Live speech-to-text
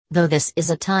though this is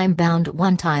a time-bound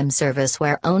one-time service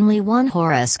where only one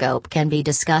horoscope can be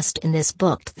discussed in this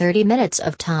booked 30 minutes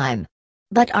of time.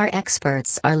 But our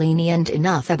experts are lenient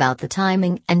enough about the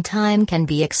timing, and time can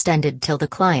be extended till the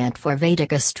client for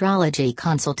Vedic astrology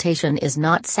consultation is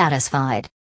not satisfied.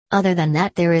 Other than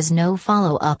that, there is no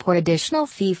follow-up or additional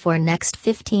fee for next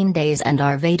 15 days, and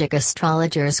our Vedic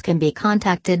astrologers can be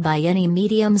contacted by any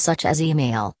medium such as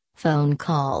email, phone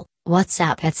call,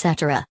 WhatsApp, etc.